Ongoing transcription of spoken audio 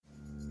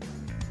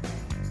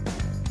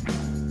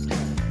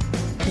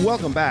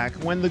Welcome back.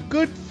 When the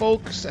good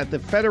folks at the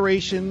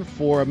Federation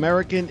for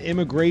American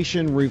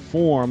Immigration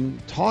Reform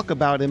talk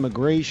about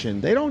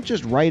immigration, they don't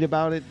just write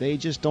about it. They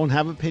just don't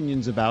have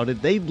opinions about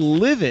it. They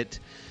live it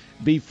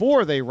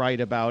before they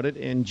write about it.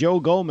 And Joe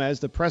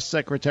Gomez, the press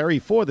secretary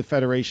for the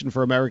Federation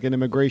for American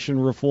Immigration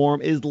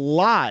Reform, is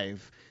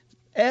live,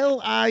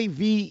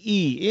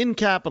 L-I-V-E, in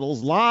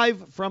capitals,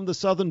 live from the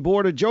southern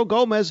border. Joe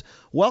Gomez,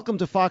 welcome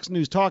to Fox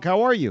News Talk.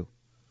 How are you?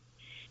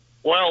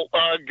 Well,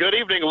 good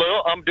evening,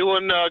 Lou. I'm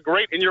doing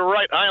great, and you're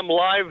right. I am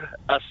live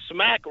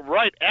smack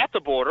right at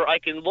the border.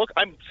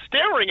 I'm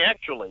staring,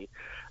 actually,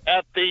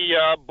 at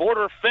the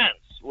border fence,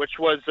 which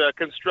was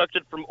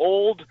constructed from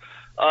old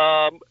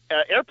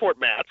airport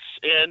mats,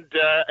 and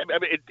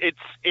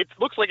it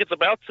looks like it's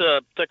about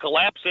to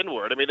collapse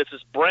inward. I mean, it's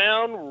this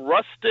brown,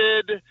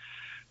 rusted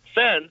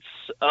fence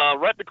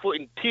right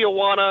between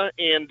Tijuana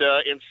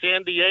and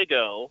San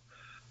Diego.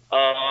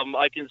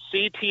 I can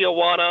see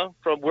Tijuana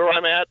from where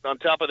I'm at on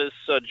top of this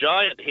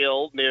giant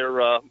hill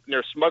near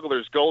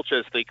Smuggler's Gulch,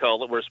 as they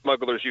call it, where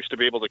smugglers used to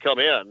be able to come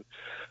in.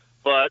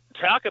 But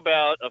talk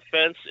about a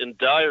fence in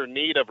dire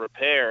need of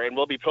repair, and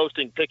we'll be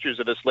posting pictures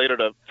of this later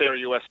to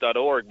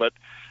fairus.org. But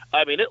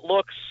I mean, it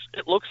looks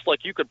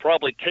like you could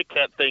probably kick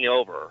that thing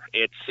over.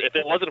 If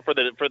it wasn't for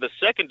the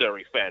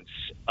secondary fence,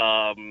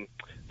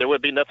 there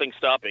would be nothing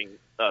stopping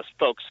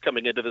folks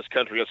coming into this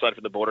country aside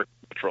from the Border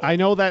Patrol. I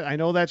know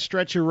that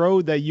stretch of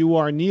road that you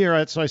are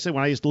near. So I said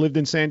when I used to live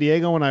in San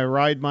Diego and I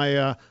ride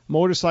my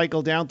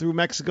motorcycle down through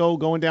Mexico,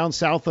 going down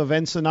south of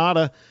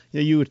Ensenada,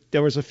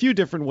 there was a few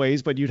different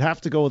ways, but you'd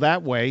have to go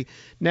that way.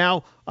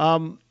 Now,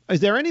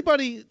 is there what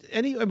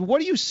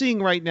are you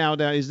seeing right now?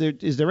 Is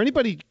there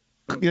anybody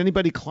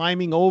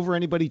climbing over?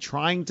 Anybody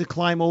trying to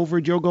climb over,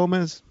 Joe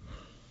Gomez?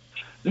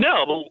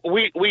 No, but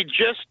we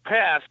just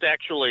passed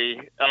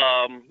actually,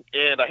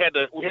 and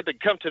we had to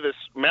come to this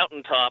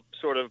mountaintop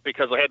sort of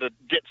because I had to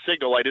get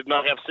signal. I did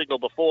not have signal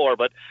before,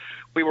 but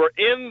we were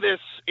in this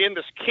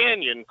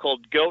canyon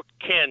called Goat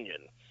Canyon,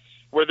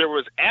 where there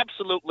was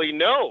absolutely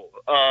no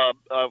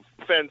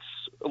fence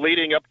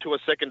leading up to a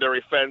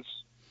secondary fence,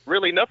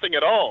 really nothing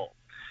at all.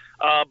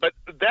 But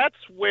that's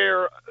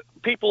where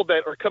people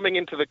that are coming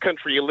into the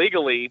country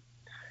illegally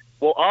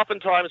will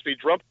oftentimes be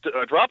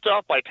dropped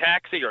off by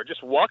taxi or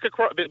just walk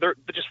across. They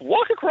just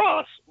walk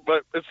across,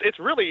 but it's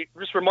really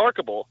just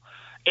remarkable.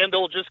 And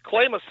they'll just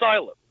claim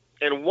asylum.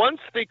 And once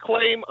they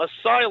claim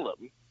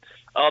asylum,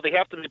 they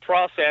have to be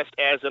processed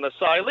as an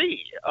asylee.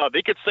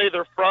 They could say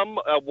they're from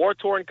a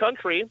war-torn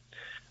country.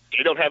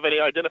 You don't have any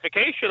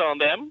identification on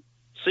them,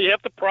 so you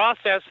have to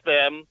process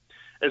them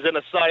as an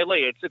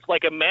asylee. It's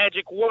like a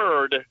magic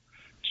word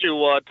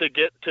to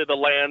get to the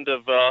land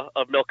of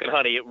milk and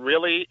honey. It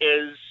really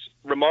is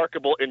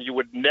remarkable, and you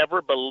would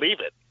never believe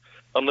it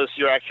unless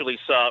you actually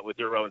saw it with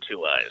your own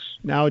two eyes.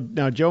 Now,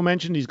 Joe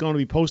mentioned he's going to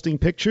be posting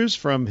pictures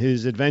from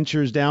his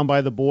adventures down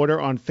by the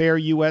border on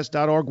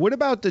fairus.org. What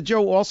about,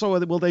 Joe, also,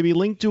 will they be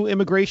linked to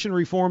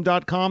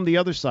immigrationreform.com, the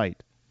other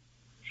site?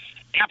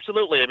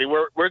 Absolutely. I mean,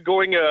 we're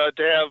going to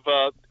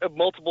have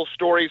multiple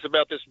stories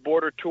about this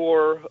border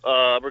tour.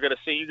 You're going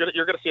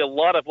to see a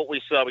lot of what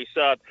we saw. We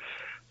saw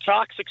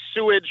toxic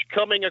sewage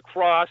coming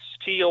across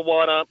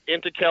Tijuana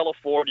into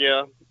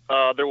California.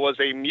 There was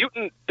a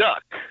mutant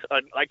duck.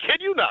 I kid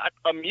you not,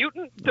 a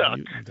mutant duck,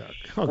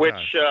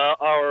 which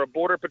our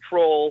Border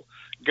Patrol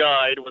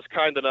guide was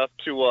kind enough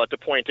to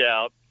point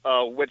out,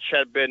 which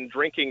had been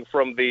drinking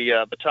from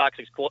the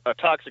toxic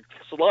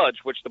sludge,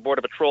 which the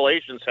Border Patrol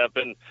agents have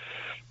been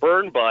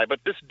burned by. But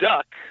this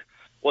duck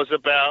was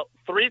about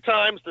 3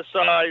 times the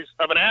size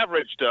of an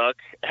average duck,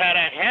 had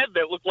a head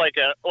that looked like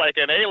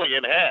an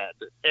alien head,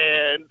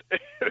 and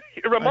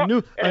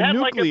a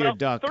nuclear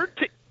duck.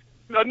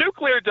 A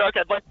nuclear duck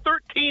had like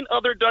 13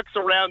 other ducks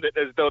around it,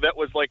 as though that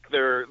was like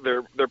their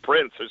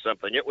prince or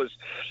something. It was,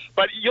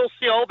 but you'll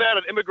see all that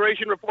at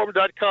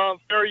immigrationreform.com,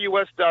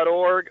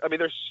 fairus.org. I mean,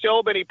 there's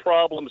so many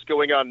problems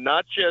going on,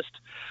 not just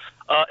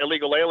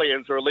illegal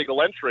aliens or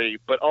illegal entry,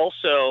 but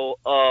also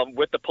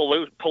with the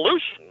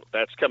pollution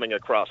that's coming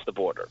across the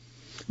border.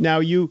 Now,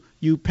 you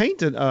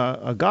painted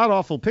a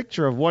god-awful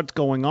picture of what's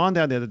going on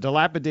down there, the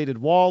dilapidated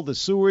wall, the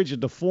sewage, a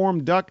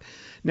deformed duck.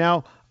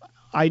 Now,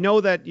 I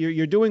know that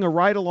you're doing a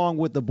ride-along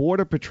with the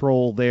Border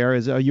Patrol there.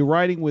 Are you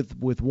riding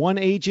with one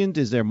agent?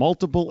 Is there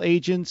multiple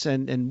agents?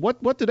 And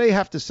what do they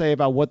have to say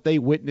about what they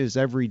witness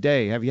every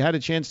day? Have you had a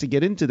chance to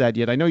get into that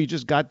yet? I know you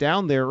just got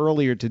down there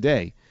earlier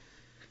today.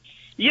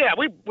 Yeah,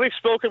 we've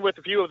spoken with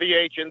a few of the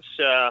agents.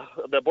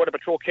 The Border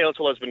Patrol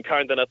Council has been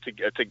kind enough to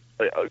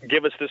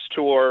give us this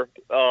tour.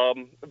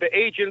 The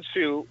agents,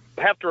 who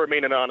have to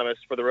remain anonymous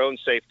for their own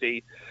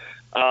safety,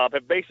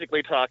 have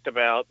basically talked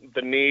about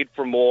the need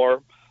for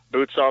more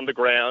boots on the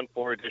ground,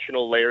 for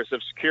additional layers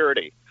of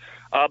security.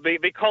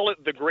 They call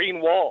it the Green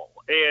Wall.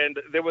 And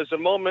there was a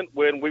moment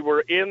when we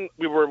were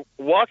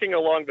walking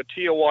along the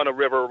Tijuana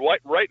River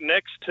right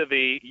next to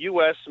the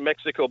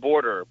U.S.-Mexico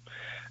border,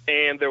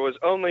 and there was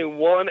only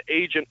one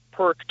agent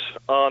perked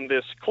on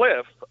this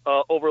cliff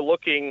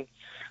overlooking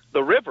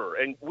the river.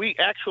 And we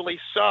actually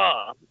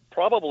saw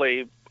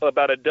probably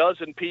about a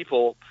dozen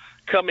people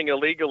coming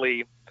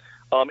illegally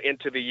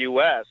into the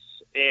U.S.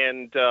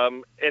 and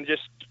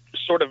just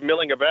sort of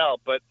milling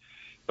about. But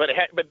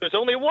there's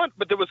only one.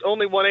 But there was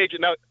only one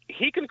agent. Now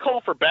he can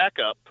call for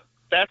backup.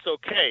 That's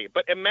okay.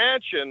 But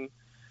imagine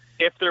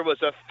if there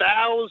was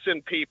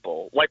 1,000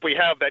 people, like we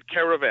have that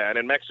caravan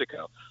in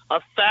Mexico,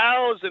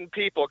 1,000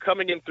 people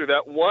coming in through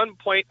that one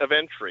point of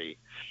entry,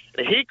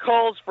 and he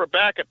calls for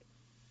backup.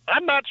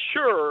 I'm not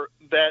sure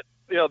that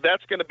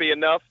that's going to be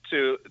enough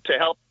to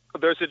help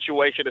their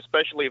situation,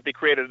 especially if they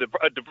created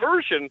a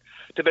diversion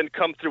to then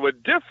come through a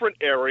different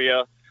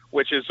area,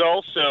 which is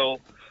also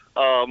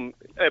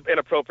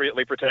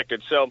inappropriately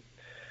protected. So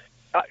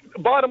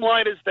bottom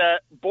line is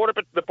that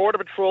the Border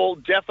Patrol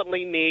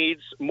definitely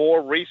needs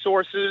more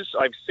resources.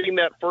 I've seen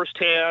that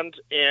firsthand,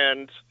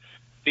 and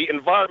the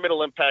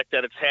environmental impact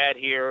that it's had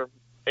here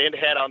and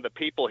had on the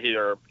people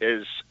here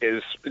is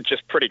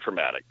just pretty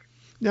traumatic.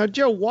 Now,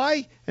 Joe,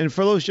 why, and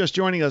for those just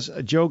joining us,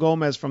 Joe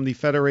Gomez from the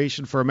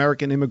Federation for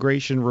American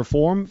Immigration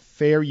Reform,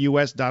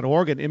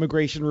 fairus.org, and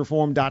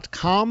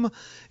immigrationreform.com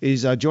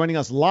is joining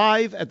us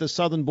live at the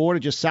southern border,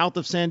 just south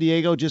of San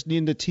Diego, just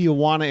in the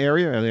Tijuana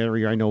area, an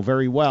area I know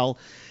very well.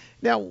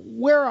 Now,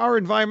 where are our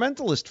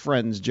environmentalist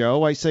friends,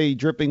 Joe? I say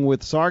dripping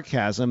with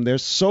sarcasm. They're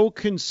so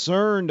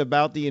concerned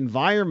about the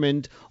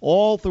environment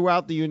all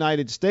throughout the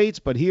United States,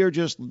 but here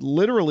just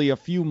literally a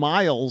few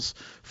miles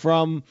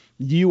from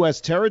U.S.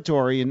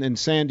 territory in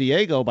San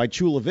Diego by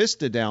Chula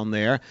Vista down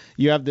there,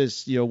 you have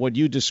this, what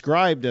you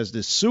described as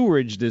this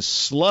sewerage, this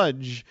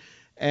sludge,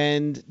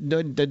 and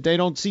they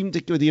don't seem to,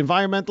 the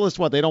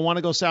environmentalists, they don't want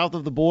to go south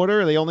of the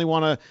border? They only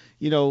want to,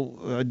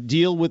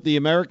 deal with the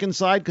American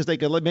side because they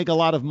could make a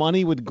lot of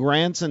money with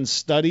grants and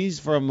studies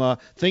from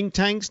think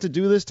tanks to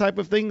do this type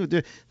of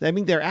thing. I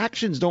mean, their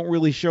actions don't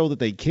really show that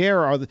they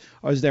care.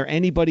 Is there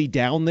anybody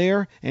down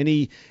there,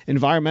 any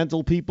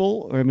environmental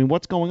people? I mean,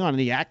 what's going on?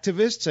 Any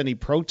activists, any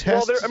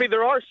protests? Well,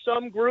 there are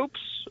some groups,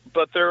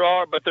 but they're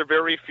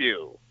very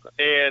few.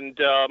 And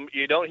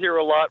you don't hear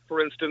a lot, for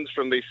instance,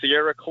 from the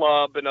Sierra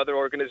Club and other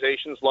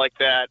organizations like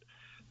that.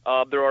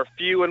 There are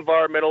few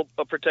environmental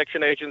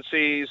protection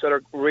agencies that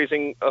are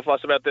raising a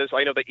fuss about this.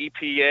 I know the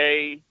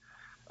EPA,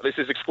 this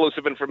is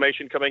exclusive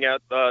information coming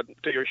out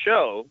to your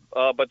show,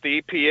 but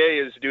the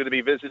EPA is due to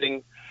be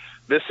visiting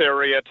this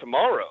area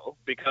tomorrow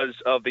because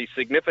of the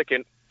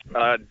significant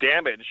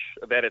damage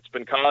that it's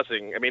been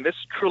causing. I mean, this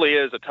truly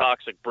is a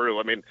toxic brew.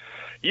 I mean,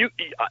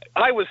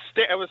 I was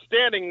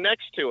standing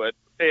next to it,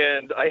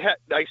 and I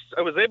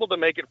was able to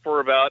make it for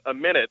about a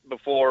minute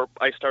before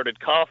I started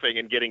coughing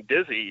and getting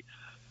dizzy,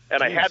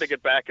 and I had to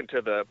get back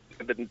into the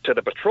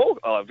patrol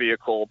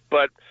vehicle.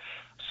 But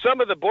some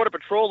of the Border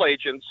Patrol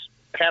agents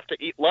have to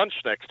eat lunch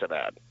next to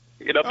that.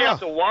 They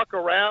have to walk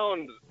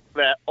around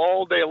that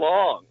all day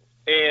long,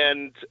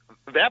 and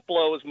that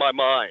blows my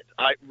mind.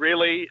 I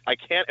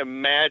can't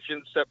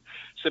imagine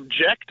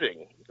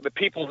subjecting the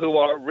people who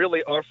are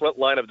really our front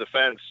line of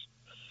defense.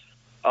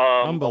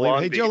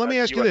 Unbelievable. Hey, Joe, let me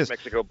ask you this.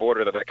 Mexico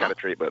border, that kind of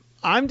treatment.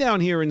 I'm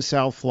down here in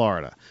South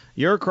Florida.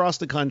 You're across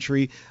the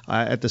country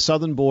at the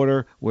southern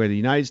border where the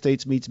United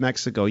States meets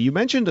Mexico. You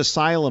mentioned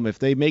asylum if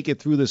they make it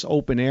through this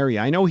open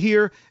area. I know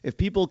here if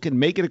people can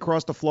make it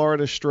across the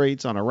Florida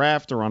Straits on a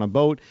raft or on a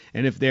boat,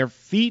 and if their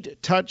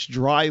feet touch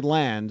dry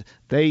land,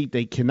 they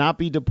cannot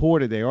be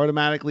deported. They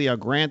automatically are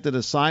granted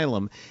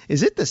asylum.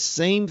 Is it the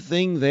same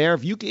thing there?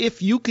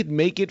 If you could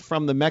make it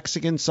from the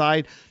Mexican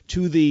side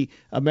to the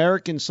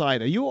American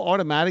side, are you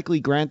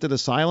automatically granted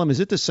asylum? Is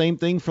it the same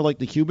thing for like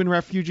the Cuban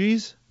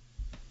refugees?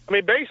 I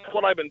mean, based on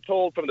what I've been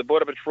told from the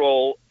Border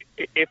Patrol,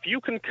 if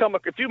you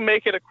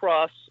make it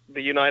across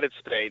the United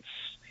States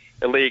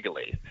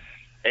illegally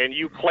and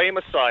you claim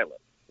asylum,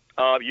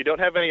 you don't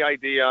have any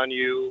ID on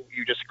you,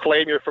 you just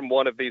claim you're from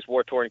one of these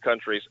war-torn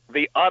countries,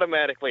 they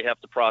automatically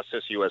have to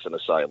process you as an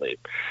asylee,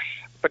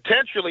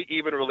 potentially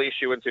even release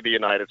you into the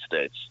United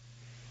States.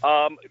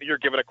 You're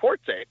given a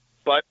court date,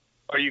 but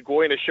are you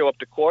going to show up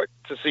to court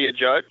to see a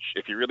judge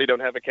if you really don't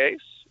have a case?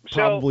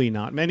 Probably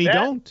not. Many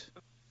don't.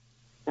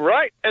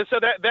 Right. And so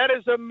that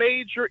is a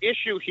major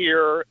issue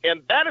here,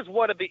 and that is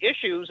one of the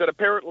issues that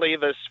apparently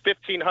this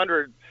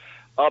 1,500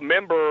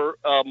 member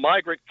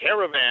migrant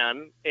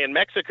caravan in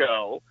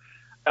Mexico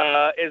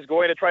is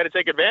going to try to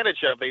take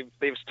advantage of.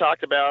 They've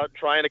talked about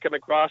trying to come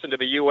across into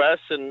the U.S.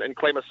 and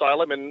claim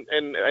asylum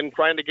and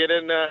trying to get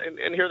in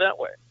here that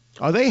way.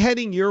 Are they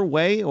heading your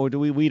way, or do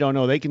we don't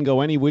know? They can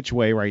go any which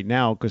way right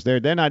now because they're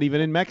not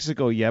even in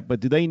Mexico yet. But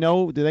do they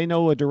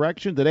know a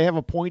direction? Do they have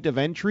a point of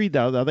entry?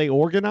 Are they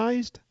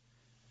organized?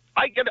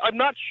 I'm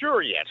not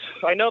sure yet.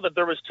 I know that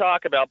there was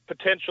talk about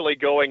potentially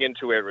going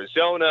into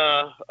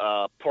Arizona,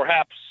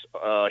 perhaps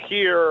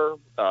here,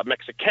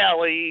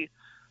 Mexicali,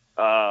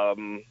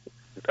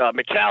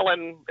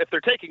 McAllen. If they're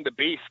taking the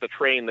Beast, the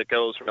train that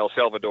goes from El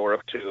Salvador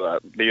up to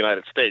the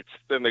United States,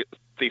 then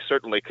they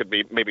certainly could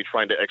be maybe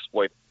trying to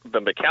exploit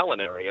the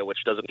McAllen area,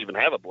 which doesn't even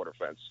have a border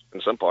fence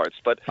in some parts.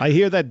 But I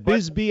hear that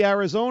Bisbee,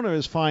 Arizona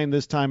is fine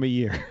this time of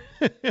year.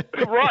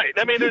 Right.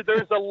 I mean,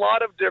 there's a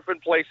lot of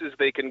different places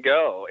they can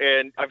go.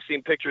 And I've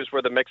seen pictures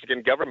where the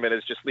Mexican government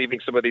is just leaving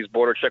some of these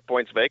border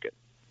checkpoints vacant.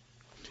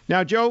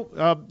 Now,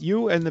 Joe,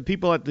 you and the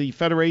people at the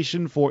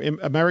Federation for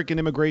American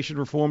Immigration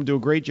Reform do a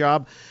great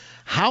job.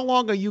 How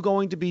long are you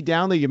going to be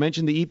down there? You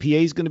mentioned the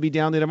EPA is going to be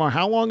down there tomorrow.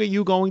 How long are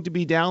you going to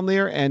be down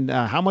there, and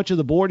how much of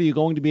the border are you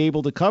going to be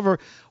able to cover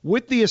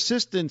with the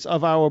assistance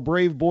of our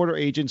brave border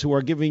agents who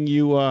are giving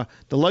you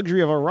the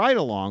luxury of a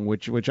ride-along,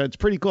 which it's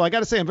pretty cool. I got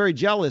to say, I'm very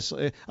jealous.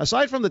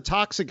 Aside from the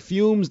toxic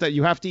fumes that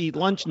you have to eat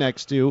lunch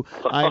next to,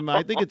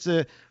 I think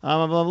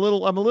I'm a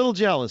little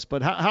jealous.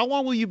 But how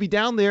long will you be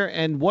down there,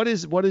 and what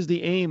is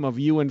the aim of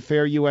you and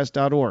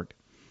fairus.org?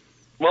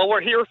 Well,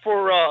 we're here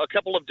for a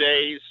couple of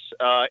days.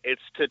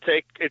 It's to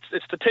take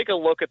a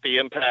look at the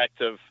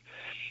impact of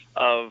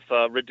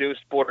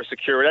reduced border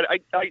security.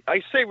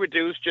 I say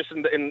reduced just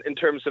in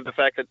terms of the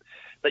fact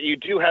that you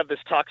do have this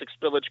toxic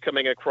spillage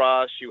coming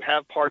across. You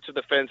have parts of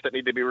the fence that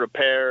need to be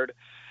repaired.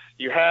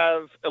 You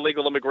have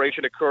illegal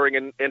immigration occurring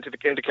into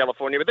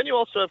California, but then you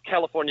also have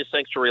California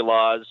sanctuary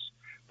laws,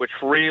 which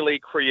really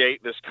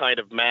create this kind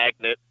of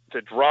magnet to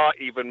draw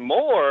even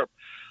more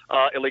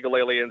illegal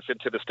aliens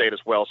into the state as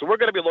well. So we're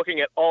going to be looking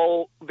at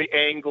all the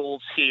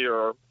angles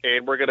here,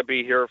 and we're going to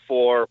be here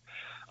for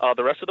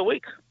the rest of the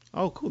week.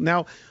 Oh, cool.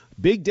 Now,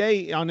 big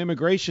day on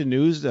immigration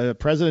news.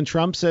 President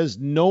Trump says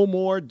no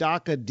more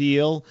DACA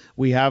deal.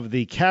 We have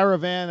the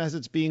caravan, as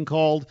it's being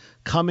called,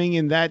 coming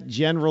in that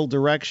general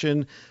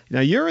direction. Now,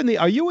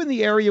 are you in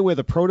the area where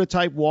the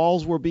prototype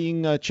walls were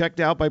being checked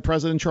out by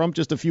President Trump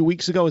just a few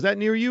weeks ago? Is that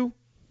near you?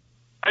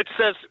 It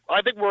says,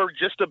 I think we're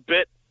just a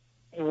bit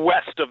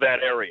west of that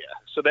area,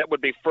 so that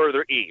would be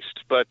further east.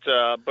 But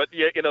yeah,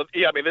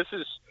 I mean, this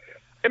is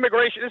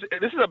immigration.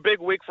 This is a big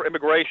week for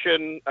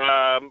immigration.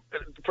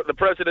 The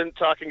president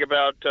talking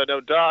about no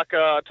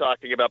DACA,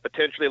 talking about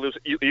potentially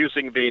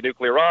using the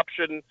nuclear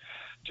option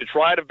to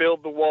try to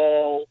build the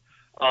wall.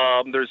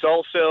 There's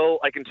also,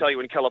 I can tell you,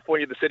 in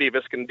California, the city of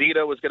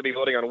Escondido is going to be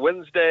voting on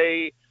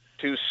Wednesday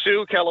to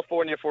sue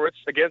California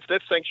against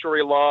its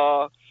sanctuary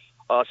law.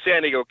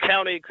 San Diego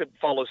County could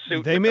follow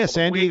suit.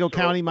 San Diego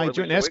County might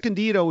join.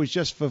 Escondido is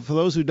just, for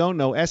those who don't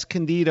know,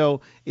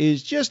 Escondido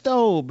is just,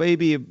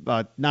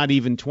 not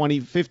even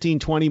 15,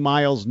 20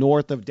 miles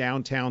north of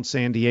downtown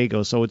San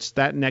Diego. So it's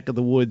that neck of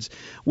the woods.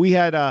 We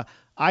had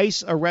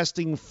ICE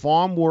arresting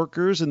farm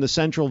workers in the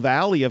Central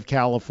Valley of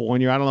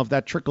California. I don't know if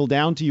that trickled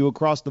down to you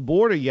across the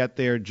border yet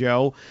there,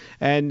 Joe.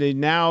 And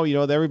now,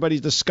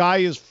 the sky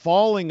is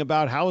falling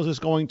about how is this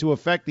going to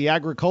affect the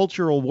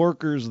agricultural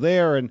workers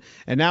there. And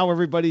now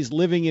everybody's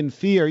living in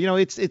fear.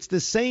 It's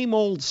the same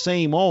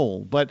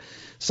old, but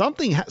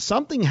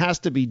something has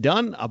to be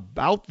done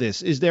about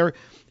this. Is there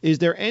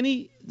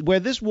any, where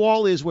this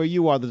wall is where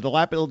you are, the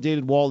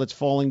dilapidated wall that's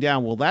falling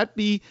down, will that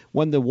be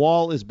when the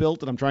wall is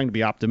built? And I'm trying to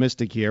be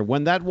optimistic here.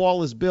 When that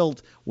wall is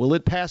built, will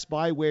it pass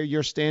by where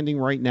you're standing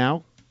right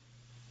now?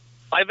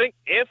 I think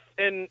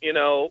when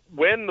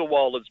the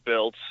wall is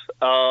built,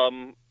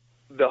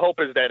 the hope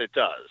is that it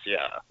does.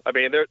 Yeah. I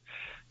mean,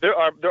 there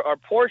are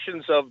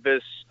portions of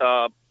this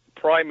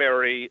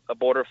primary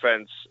border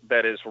fence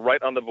that is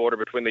right on the border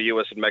between the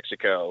U.S. and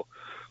Mexico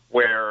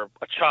where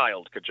a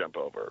child could jump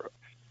over.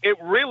 It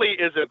really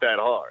isn't that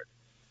hard.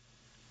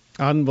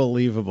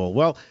 Unbelievable.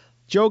 Well,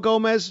 Joe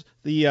Gomez,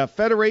 the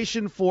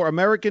Federation for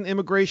American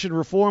Immigration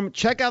Reform.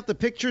 Check out the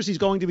pictures he's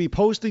going to be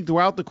posting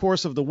throughout the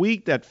course of the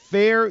week at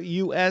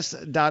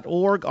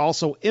fairus.org,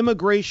 also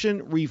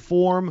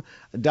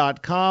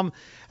immigrationreform.com.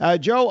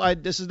 Joe,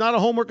 this is not a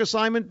homework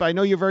assignment, but I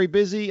know you're very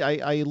busy.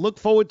 I look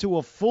forward to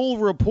a full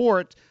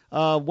report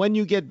when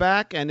you get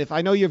back, and if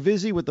I know you're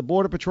busy with the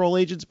Border Patrol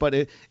agents,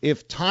 but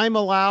if time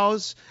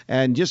allows,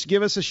 and just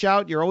give us a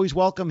shout. You're always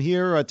welcome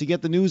here to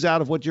get the news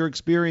out of what you're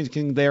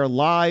experiencing there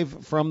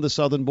live from the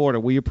southern border.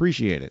 We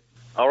appreciate it.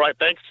 All right.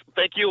 Thanks.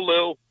 Thank you,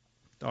 Lou.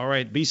 All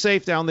right. Be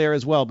safe down there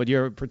as well, but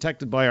you're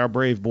protected by our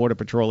brave Border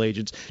Patrol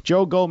agents.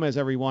 Joe Gomez,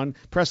 everyone,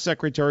 press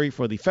secretary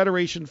for the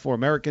Federation for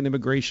American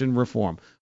Immigration Reform.